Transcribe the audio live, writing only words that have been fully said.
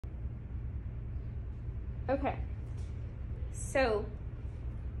Okay. So,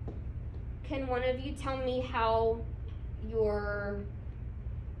 can one of you tell me how you're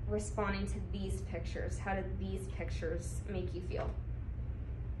responding to these pictures? How did these pictures make you feel?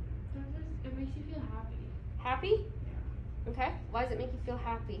 It makes you feel happy. Happy? Yeah. Okay. Why does it make you feel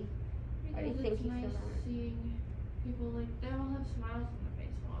happy? Why do you think you feel It's that? nice seeing people, like, they all have smiles on their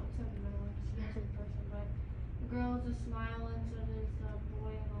face. Well, except the middle one, because he's a person, but the girl is just smiling, so there's the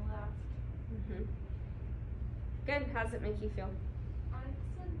boy on the left. Mm-hmm. Good. How does it make you feel? I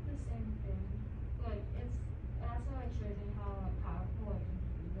said the same thing. Like, it also like shows you how powerful it can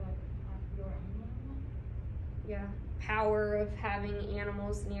be, like your animal. Yeah. Power of having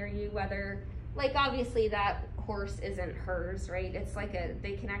animals near you, whether, like, obviously that horse isn't hers, right? It's like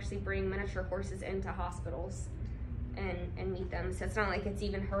they can actually bring miniature horses into hospitals and meet them. So it's not like it's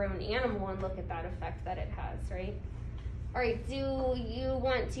even her own animal, and look at that effect that it has, right? All right, do you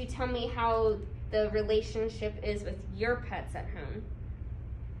want to tell me how the relationship is with your pets at home?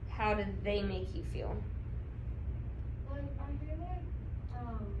 How did they make you feel? Like, I feel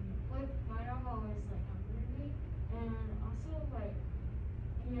like my dog always like comforted me, and also like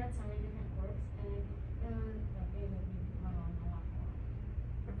he had so many different quirks, and it made my mom a lot more.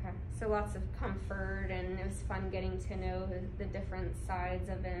 Okay, so lots of comfort, and it was fun getting to know the different sides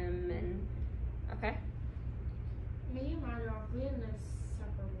of him, and okay. Me and my dog, we had an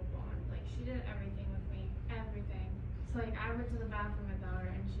inseparable bond. Like, she did everything with me. Everything. So, like, I went to the bathroom without her,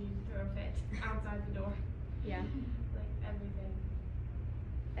 and she threw a fit outside the door. Yeah. Like, everything.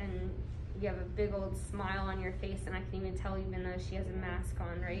 And you have a big old smile on your face, and I can even tell even though she has a mask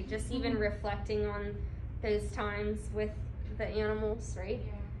on, right? Just even reflecting on those times with the animals, right?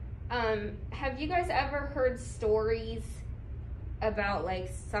 Yeah. Have you guys ever heard stories about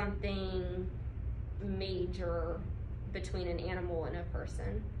like something major between an animal and a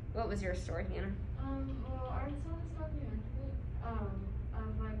person? What was your story, Hannah? Well, our son was documentary,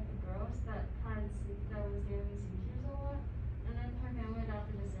 of like the girls that was having seizures a lot, and then her family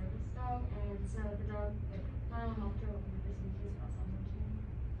adopted a service dog, and so the dog like not only helped her with the seizures, but also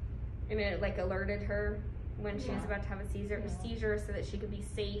And it like alerted her when she was Yeah. about to have a seizure so that she could be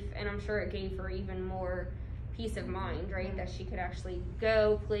safe, and I'm sure it gave her even more peace of mind, right? That she could actually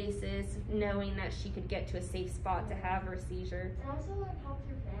go places knowing that she could get to a safe spot to have her seizure. It also like helped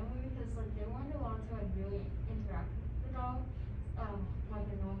her family because like they weren't allowed to like really interact with the dog, like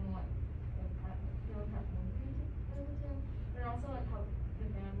a normal like pet would be able to. But it also like helped the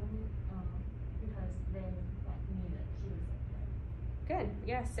family, because they like knew that she was like there. Good.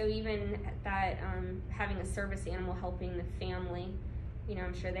 Yeah, so even that having a service animal helping the family, you know,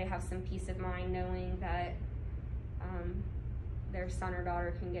 I'm sure they have some peace of mind knowing that their son or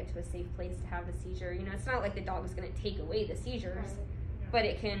daughter can get to a safe place to have a seizure. You know, it's not like the dog is going to take away the seizures, Right. but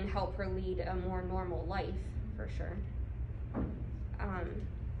it can help her lead a more normal life for sure.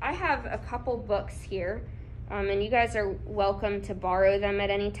 I have a couple books here, and you guys are welcome to borrow them at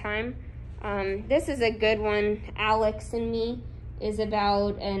any time. This is a good one, Alex and Me, is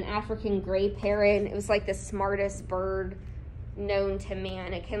about an African gray parrot. It was like the smartest bird known to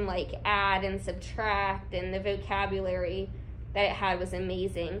man. It can like add and subtract, and the vocabulary that it had was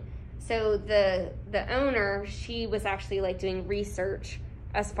amazing. So the owner, she was actually like doing research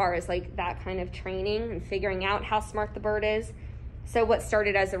as far as like that kind of training and figuring out how smart the bird is. So what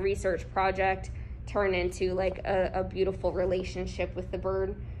started as a research project turned into like a beautiful relationship with the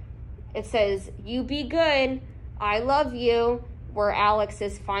bird. It says, "You be good, I love you," were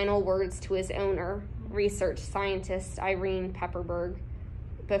Alex's final words to his owner, research scientist Irene Pepperberg,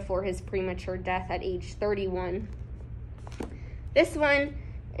 before his premature death at age 31. This one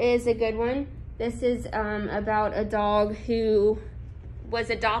is a good one. This is about a dog who was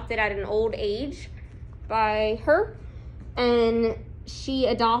adopted at an old age by her, and she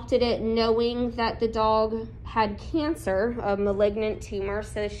adopted it knowing that the dog had cancer, a malignant tumor,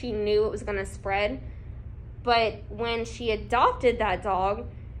 so she knew it was going to spread. But when she adopted that dog,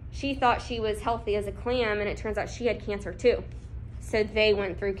 she thought she was healthy as a clam, and it turns out she had cancer too. So they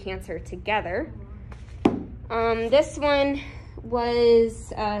went through cancer together. This one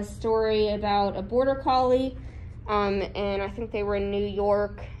was a story about a border collie, and I think they were in New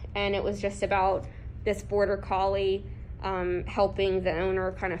York, and it was just about this border collie helping the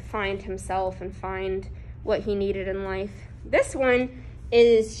owner kind of find himself and find what he needed in life. This one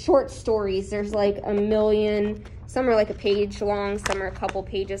is short stories. There's like a million. Some are like a page long, some are a couple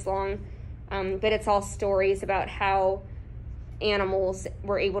pages long, but it's all stories about how animals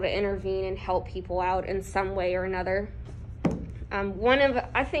were able to intervene and help people out in some way or another.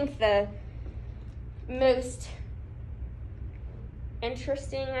 I think the most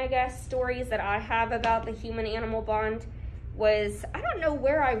interesting, I guess, stories that I have about the human-animal bond was, I don't know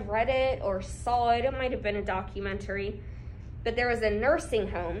where I read it or saw it. It might have been a documentary. But there was a nursing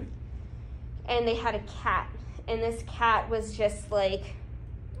home, and they had a cat. And this cat was just like,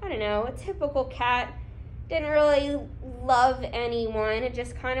 I don't know, a typical cat. Didn't really love anyone. It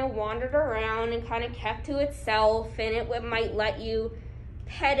just kind of wandered around and kind of kept to itself. And it might let you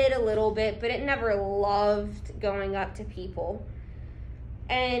pet it a little bit, but it never loved going up to people.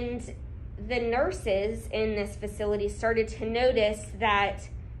 And the nurses in this facility started to notice that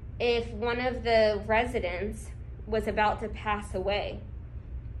if one of the residents was about to pass away,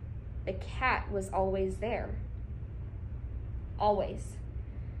 the cat was always there. Always.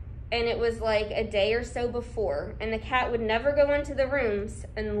 And it was like a day or so before, and the cat would never go into the rooms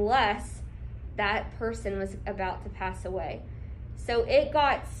unless that person was about to pass away. So it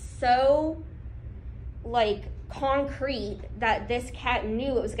got so like concrete that this cat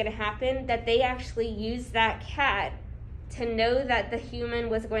knew it was going to happen, that they actually used that cat to know that the human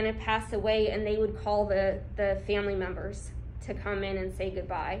was going to pass away, and they would call the family members to come in and say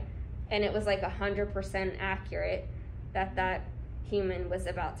goodbye. And it was like 100% accurate that human was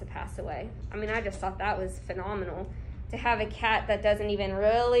about to pass away. I mean, I just thought that was phenomenal. To have a cat that doesn't even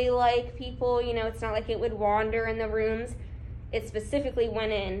really like people, you know, it's not like it would wander in the rooms. It specifically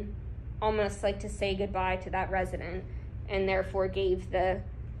went in almost like to say goodbye to that resident, and therefore gave the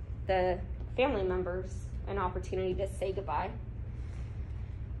family members an opportunity to say goodbye.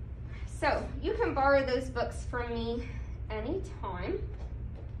 So you can borrow those books from me anytime.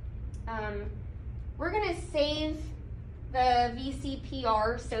 We're going to save the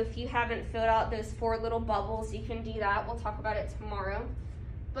VCPR, so if you haven't filled out those 4 little bubbles, you can do that. We'll talk about it tomorrow.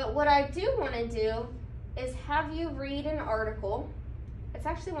 But what I do want to do is have you read an article. It's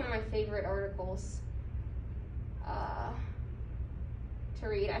actually one of my favorite articles to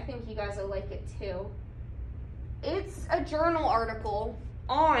read. I think you guys will like it too. It's a journal article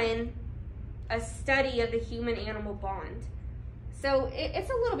on a study of the human-animal bond. So it's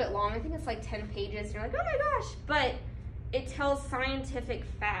a little bit long. I think it's like 10 pages. And you're like, oh my gosh. But it tells scientific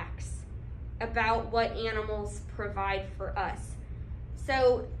facts about what animals provide for us.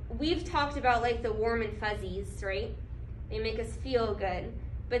 So we've talked about like the warm and fuzzies, right? They make us feel good.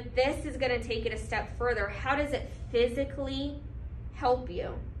 But this is going to take it a step further. How does it physically help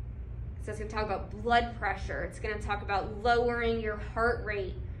you? So it's going to talk about blood pressure. It's going to talk about lowering your heart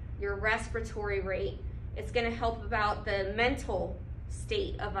rate, your respiratory rate. It's going to help about the mental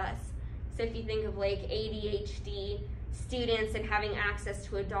state of us. So if you think of like ADHD students and having access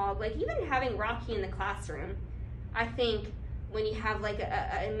to a dog, like even having Rocky in the classroom, I think when you have like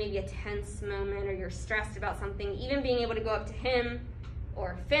maybe a tense moment or you're stressed about something, even being able to go up to him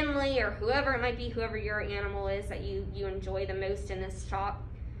or Finley or whoever it might be, whoever your animal is that you enjoy the most in this shop,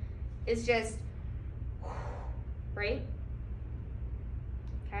 is just, right?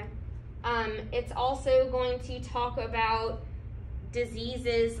 Okay. It's also going to talk about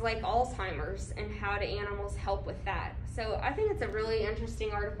diseases like Alzheimer's and how do animals help with that. So I think it's a really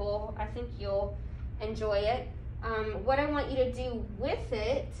interesting article. I think you'll enjoy it. What I want you to do with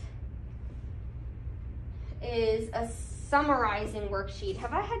it is a summarizing worksheet.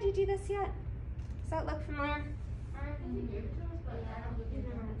 Have I had you do this yet? Does that look familiar? You gave it to us, but I don't think you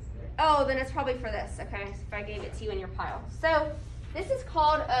never had it. Oh, then it's probably for this. Okay, if I gave it to you in your pile. So this is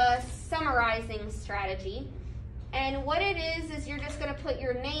called a summarizing strategy. And what it is you're just going to put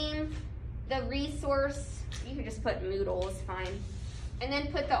your name, the resource, you can just put Moodle, is fine, and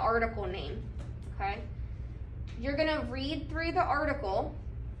then put the article name, okay? You're going to read through the article,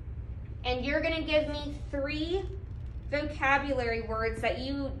 and you're going to give me 3 vocabulary words that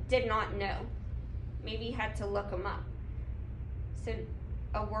you did not know. Maybe you had to look them up. So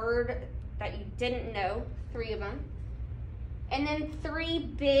a word that you didn't know, 3 of them. And then 3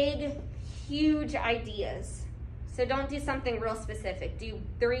 big, huge ideas. So don't do something real specific. Do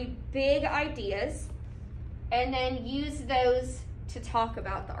 3 big ideas, and then use those to talk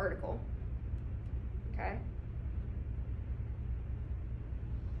about the article. Okay?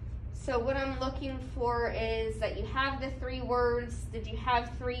 So what I'm looking for is that you have the 3 words. Did you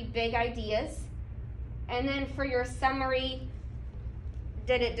have 3 big ideas? And then for your summary,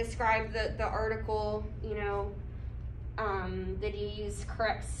 did it describe the article, you know? Did you use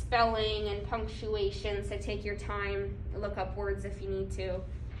correct spelling and punctuation? So take your time, look up words if you need to.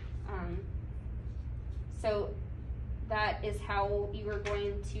 So that is how you are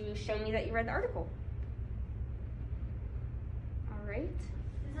going to show me that you read the article. All right.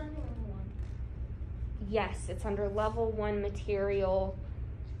 Is that level 1? Yes, it's under level 1 material,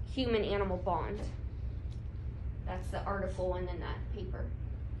 human-animal bond. That's the article and then that paper.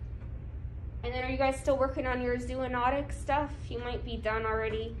 And then are you guys still working on your zoonotic stuff? You might be done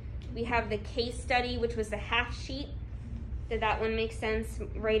already. We have the case study, which was the half sheet. Did that one make sense?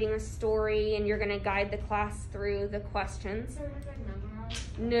 Writing a story, and you're going to guide the class through the questions. So it's like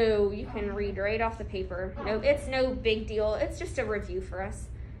memorized? No, you can read right off the paper. No, it's no big deal. It's just a review for us.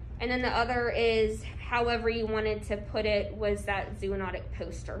 And then the other is, however you wanted to put it, was that zoonotic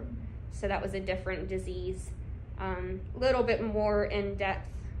poster. So that was a different disease. Little bit more in-depth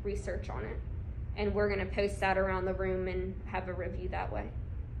research on it. And we're going to post that around the room and have a review that way.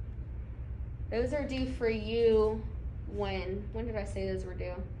 Those are due for you when? When did I say those were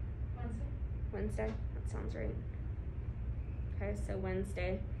due? Wednesday. Wednesday? That sounds right. Okay, so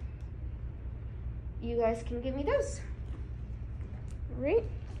Wednesday. You guys can give me those. All right.